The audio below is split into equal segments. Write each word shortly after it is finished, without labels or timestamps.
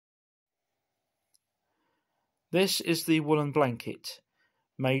This is the woolen blanket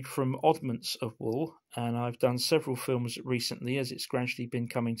made from oddments of wool, and I've done several films recently as it's gradually been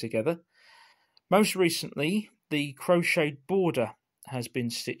coming together. Most recently, the crocheted border has been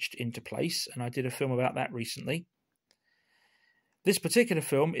stitched into place, and I did a film about that recently. This particular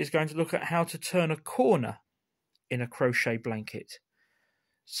film is going to look at how to turn a corner in a crochet blanket.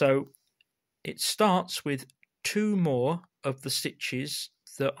 So it starts with 2 more of the stitches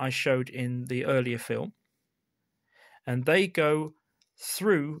that I showed in the earlier film, and they go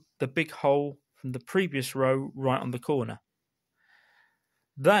through the big hole from the previous row right on the corner.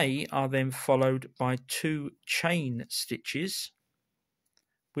 They are then followed by 2 chain stitches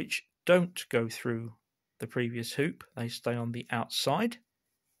which don't go through the previous hoop, they stay on the outside,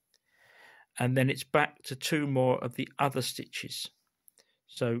 and then it's back to 2 more of the other stitches.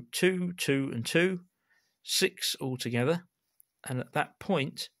 So 2, 2 and 2, 6 altogether, and at that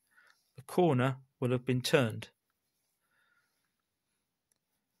point the corner will have been turned.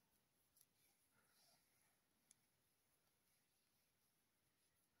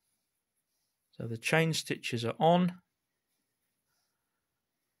 So the chain stitches are on,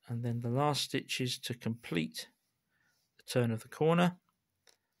 and then the last stitches to complete the turn of the corner,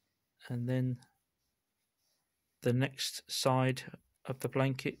 and then the next side of the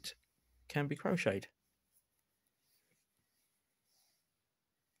blanket can be crocheted.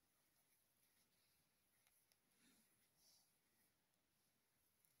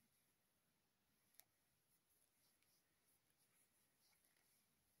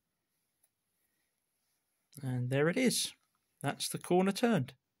 And there it is. That's the corner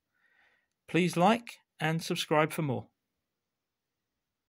turned. Please like and subscribe for more.